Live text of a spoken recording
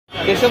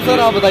Keshav sir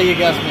आप बताइए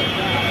क्या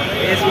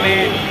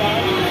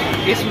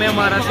इसमें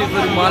हमारा सिर्फ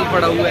रुमाल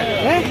पड़ा हुआ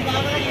है,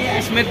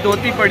 इसमें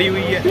धोती पड़ी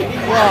हुई है।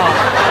 वाह।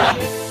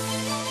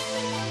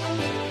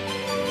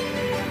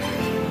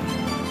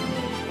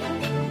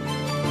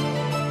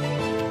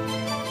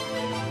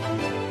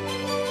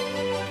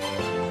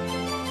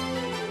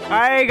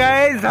 हाय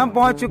गाइस, हम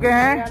पहुंच चुके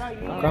हैं।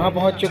 कहाँ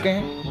पहुँच चुके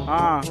हैं?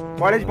 हाँ,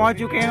 कॉलेज पहुंच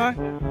चुके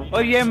हैं।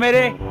 और ये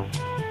मेरे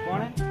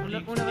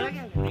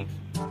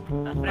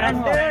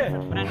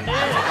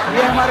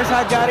ये हमारे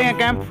साथ जा रहे हैं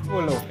कैंप।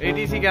 बोलो।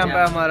 एटीसी कैंप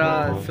है हमारा,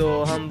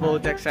 सो हम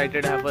बहुत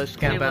एक्साइटेड है। फर्स्ट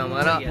कैंप है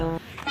हमारा।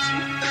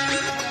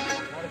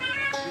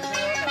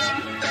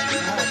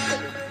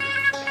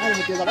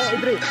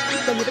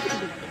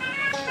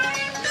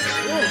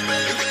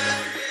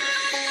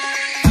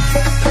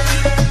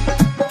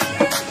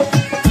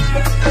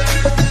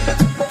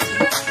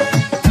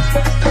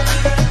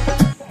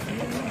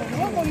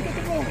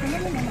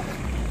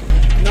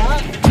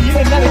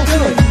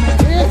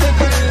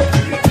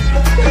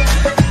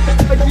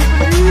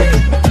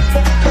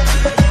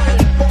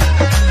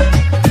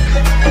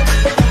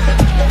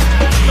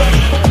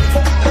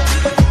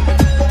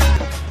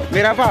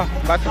 मेरा पा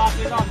बस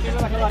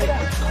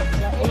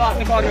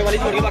वाली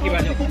छोड़ के बाकी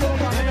बैठ जाओ।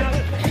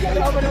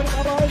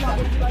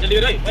 जल्दी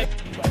रे भाई,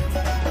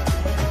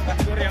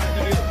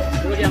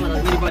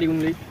 मेरी बारी घूम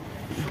गई।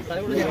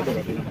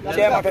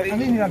 जय माता दी।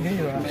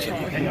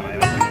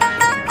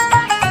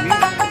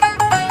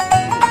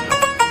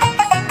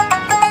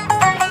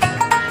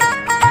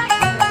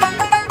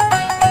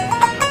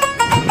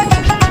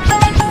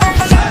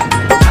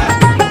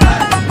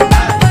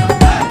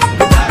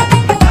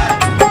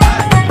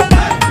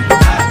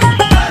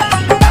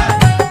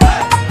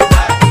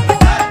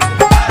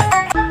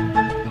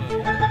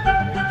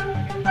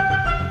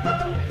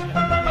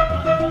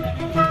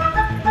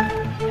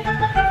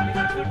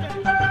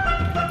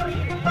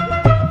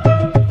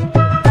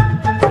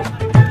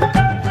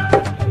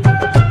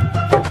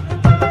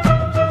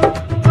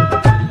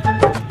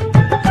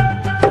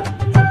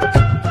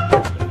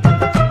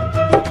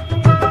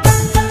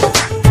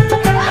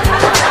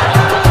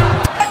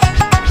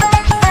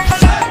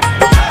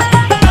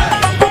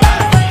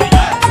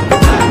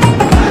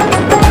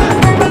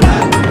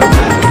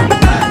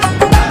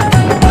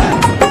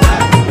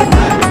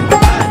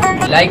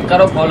 लाइक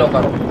करो, फॉलो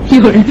करो।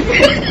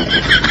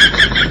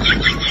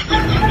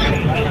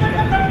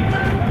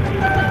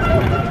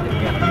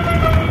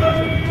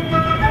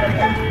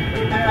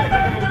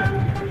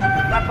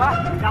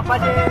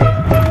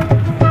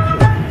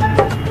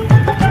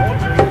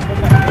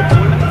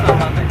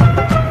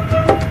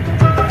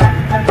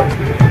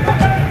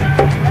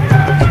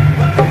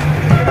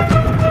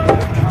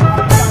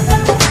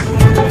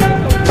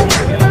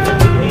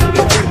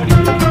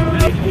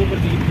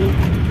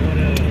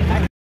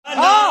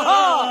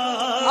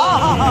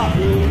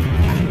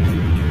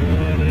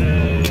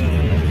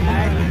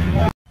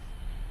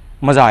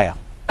 मजा आया।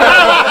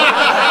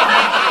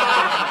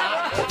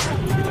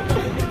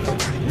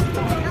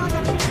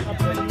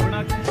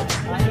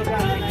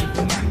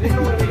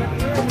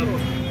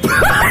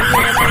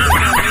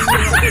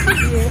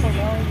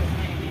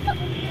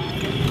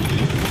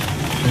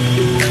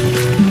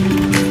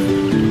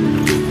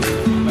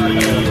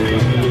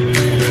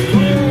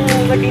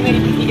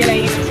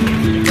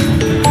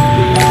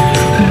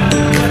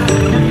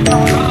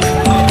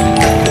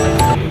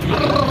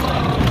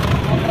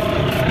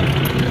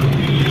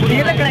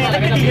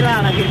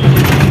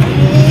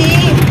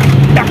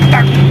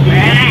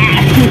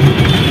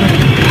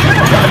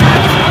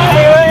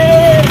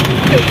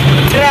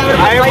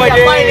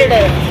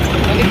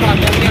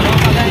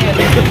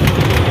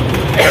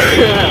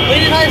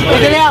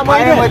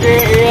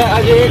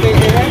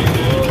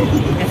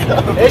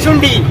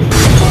 शुंडी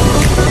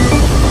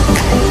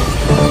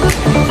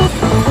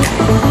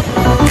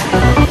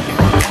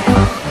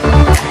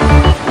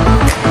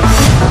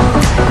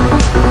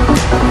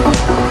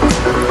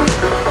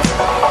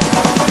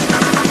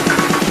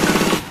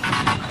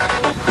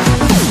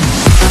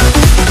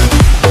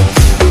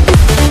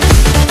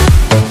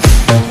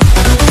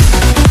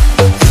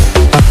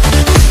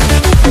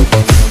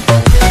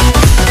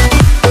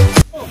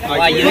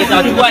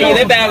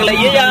आइए बैग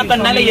लाइए या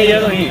पन्ना ले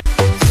जाइए।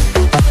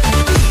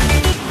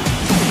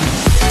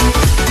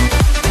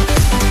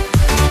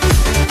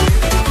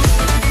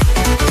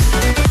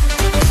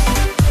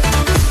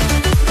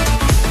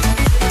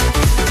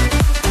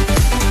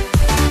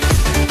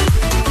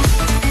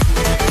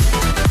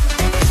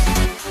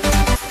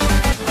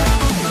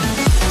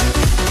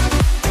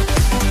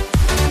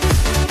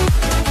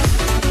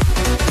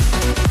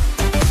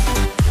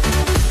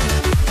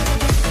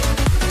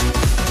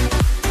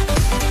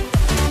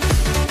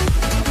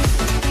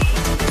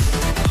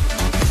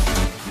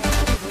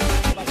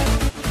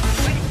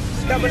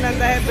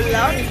 बनाता है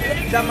ब्लॉग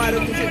दमारो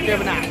तुझे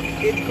देवना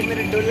एक को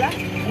मेरा डोला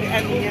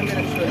एमिया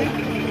मेरा शोला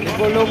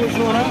बोलो कुछ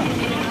हो ना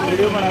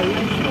वीडियो बना रही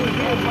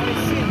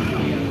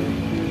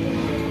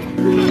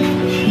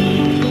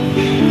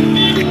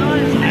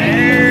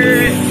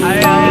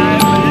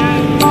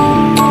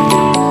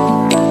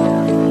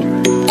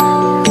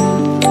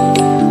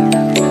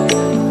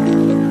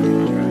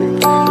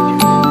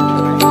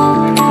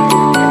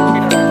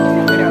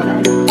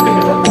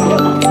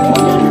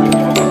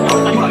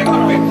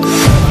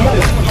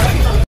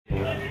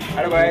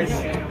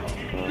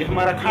ये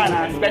हमारा खाना,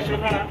 स्पेशल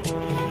खाना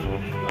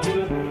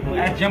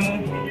जम्मू।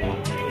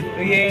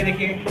 तो ये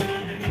देखिए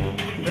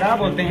बड़ा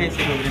बोलते हैं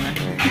इसे डोगरी में।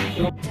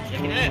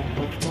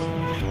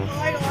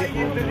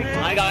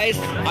 हाय गाइस,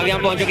 अभी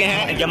हम पहुंच चुके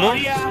हैं जम्मू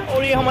और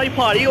ये हमारी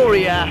पार्टी हो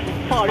रही है।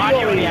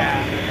 पार्टी हो रही है।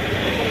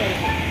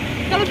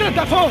 चलो चलो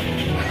देखो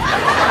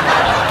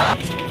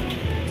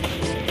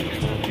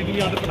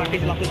यहाँ पे पटाखे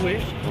चलाते हुए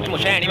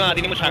मुझे नहीं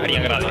मारती, नहीं मुझे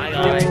खड़ियाँ करा दे।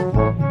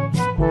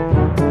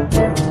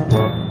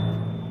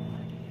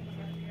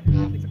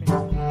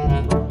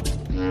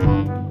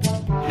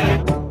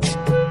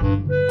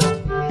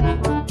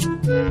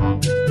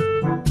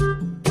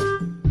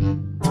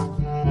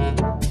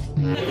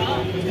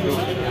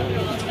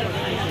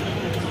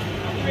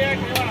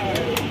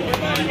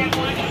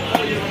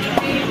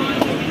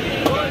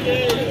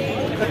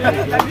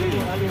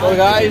 और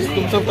गाइस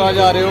तुम सब कहाँ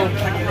जा रहे हो?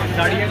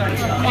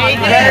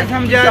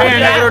 हम जा रहे हैं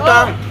नगरोटा।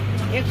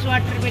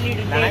 108 रुपए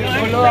लीटर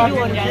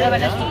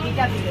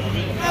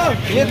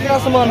ये तेरा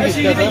सामान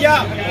किसका था?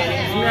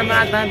 इसमें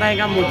आता है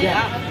का मुझे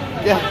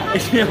क्या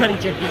इसमें हमारी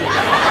चटनी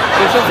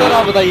केशव सर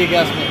आप बताइए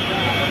क्या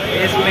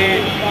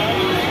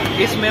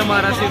इसमें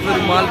हमारा सिर्फ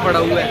रुमाल पड़ा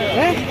हुआ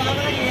है।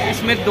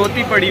 इसमें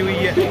धोती पड़ी हुई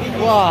है।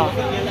 वाह,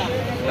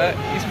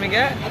 इसमें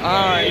क्या है?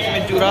 हाँ,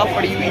 इसमें जुराब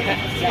पड़ी हुई है।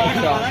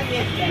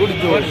 गुड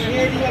जोश।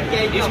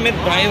 इसमें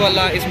दाएं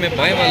वाला, इसमें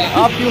बाएं वाला।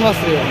 आप क्यों हंस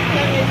रहे हो?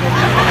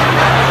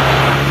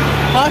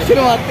 हाँ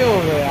शर्माते हो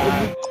गए यार।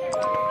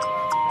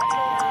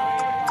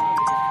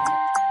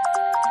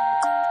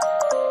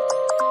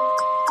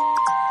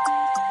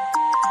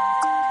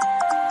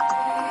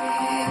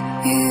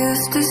 You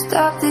used to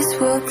stop this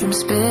world from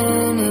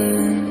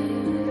spinning.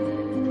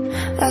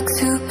 Like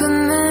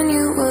Superman,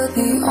 you were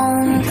the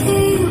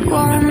only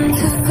one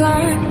to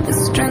find the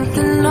strength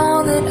in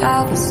all that I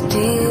was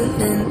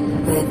dealing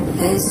with.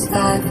 This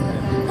life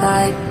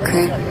like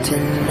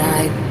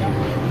kryptonite.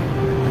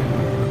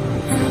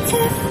 And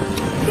if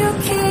you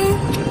keep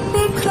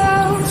me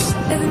close,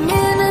 every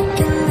minute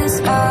in this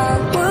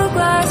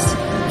hourglass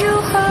you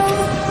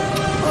hold.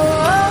 Oh,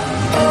 oh,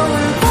 oh,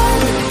 and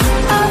when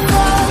I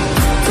fall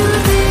too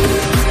deep,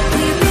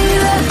 leave me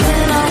there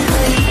and I'll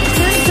wait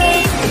to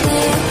save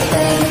me.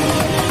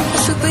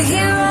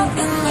 Superhero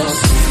in this.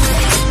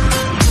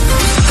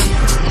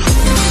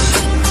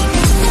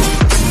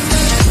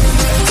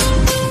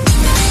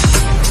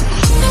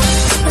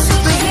 A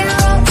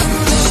superhero in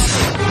this.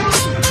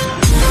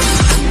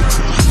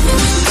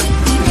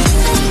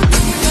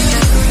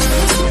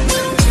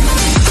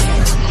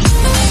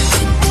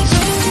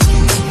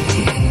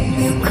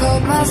 You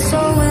called my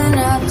soul when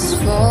I was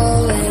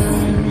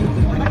falling.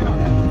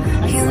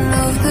 You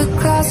moved the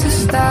cross to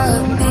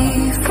stop me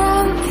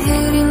from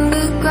hitting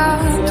the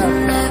ground.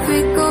 And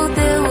every goal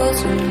there was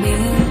a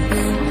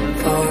meaning.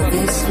 For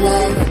this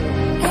life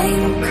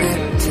ain't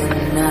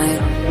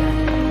kryptonite.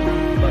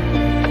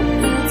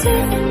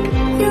 Until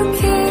you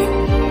keep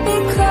me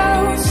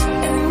close,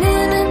 every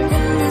minute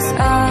in this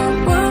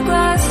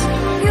hourglass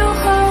you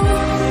hold.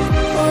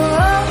 Oh,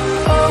 oh,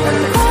 oh,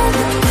 and when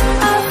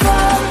I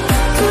fall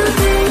too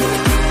deep,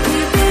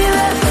 leave me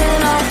there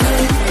and I'll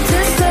wait to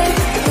save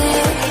me.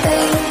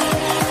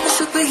 A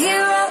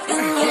superhero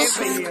in this.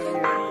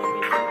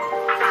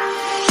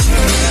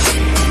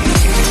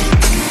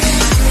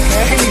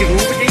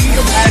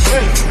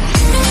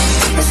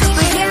 A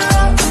superhero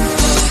in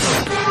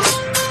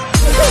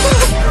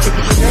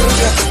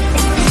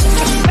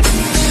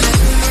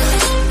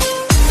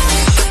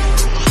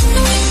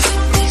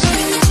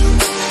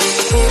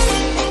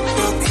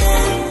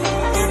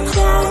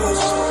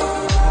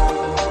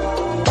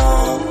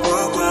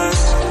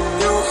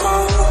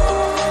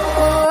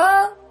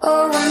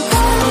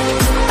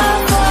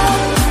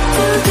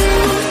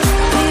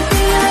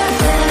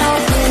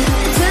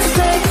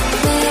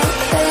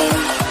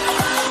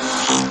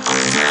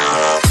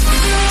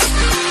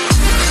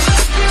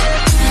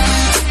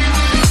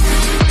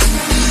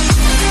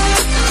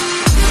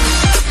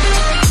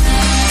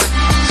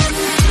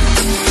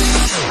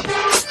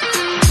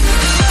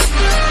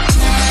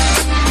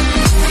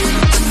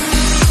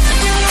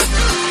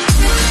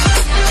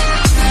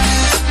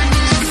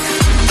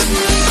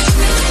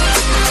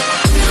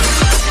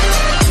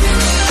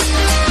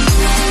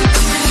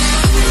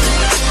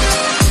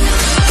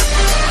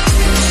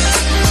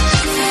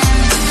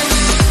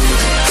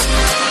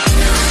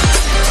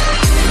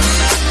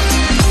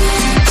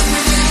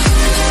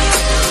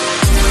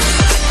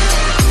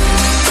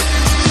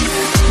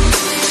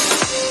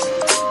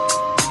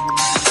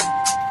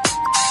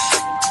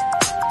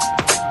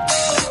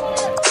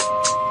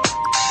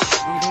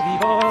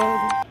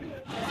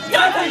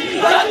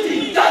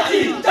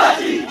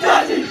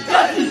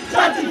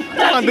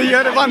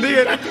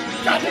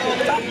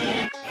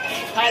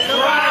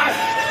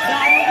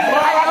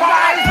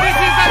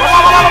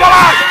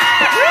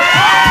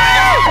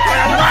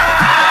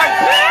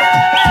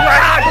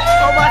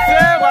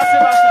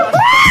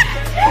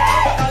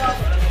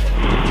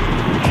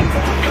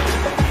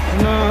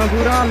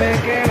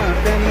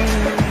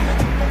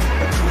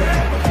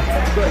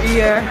तो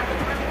ये है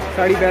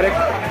sari barrack.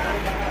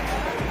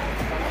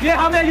 ये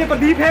हम है, ये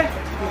प्रदीप है,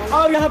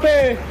 और यहाँ पे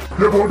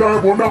ये बोंडा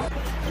है, बोंडा।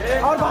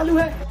 और भालू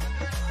है।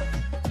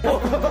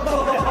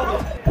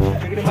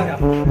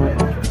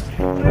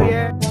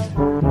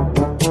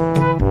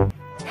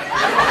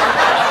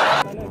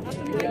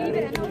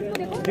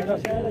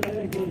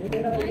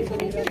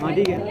 हाँ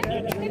ठीक है।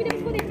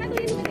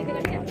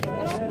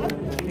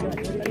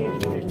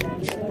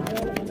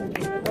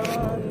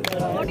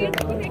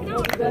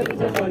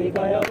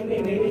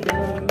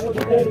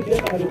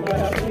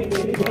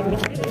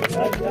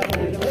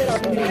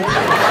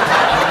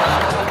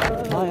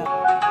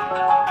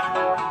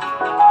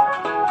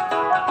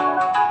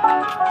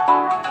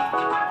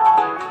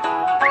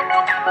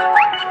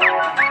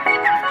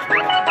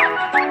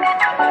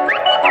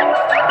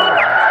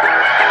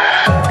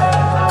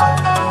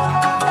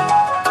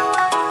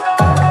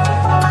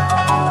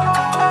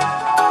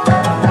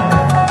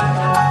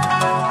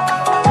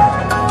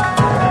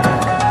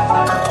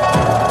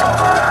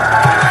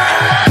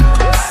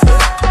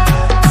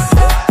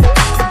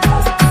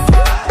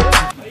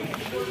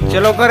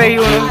 चलो कर रही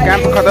हूँ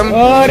कैंप खत्म।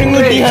 और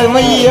मुट्ठी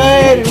हलमई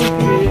यार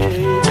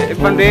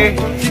बंदे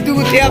सिद्धू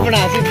कुत्ते अपना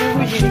सिद्धू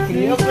कुछ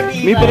निकली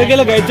मी पता के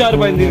लगाए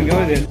 4-5 दिन का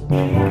मुझे।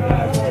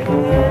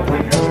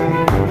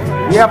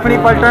 ये अपनी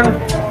पलटन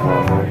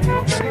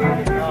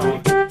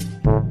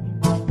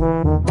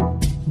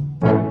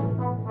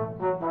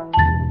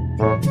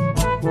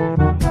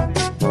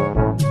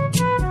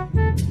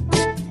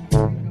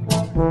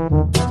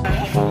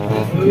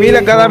मी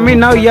लगा था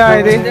महीना हुई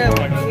आए थे।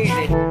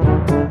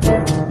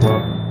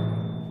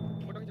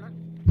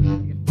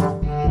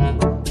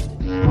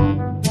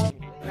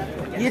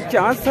 ये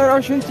चांद सा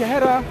रोशन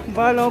चेहरा,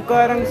 बालों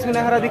का रंग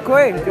सुनहरा, दिखो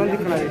क्यों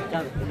दिखना है।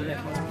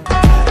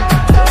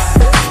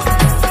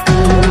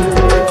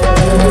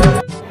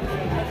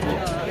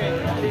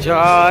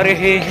 जा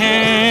रहे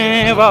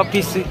हैं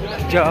वापिस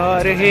जा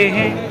रहे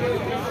हैं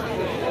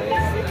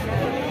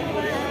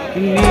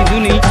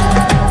दुनिया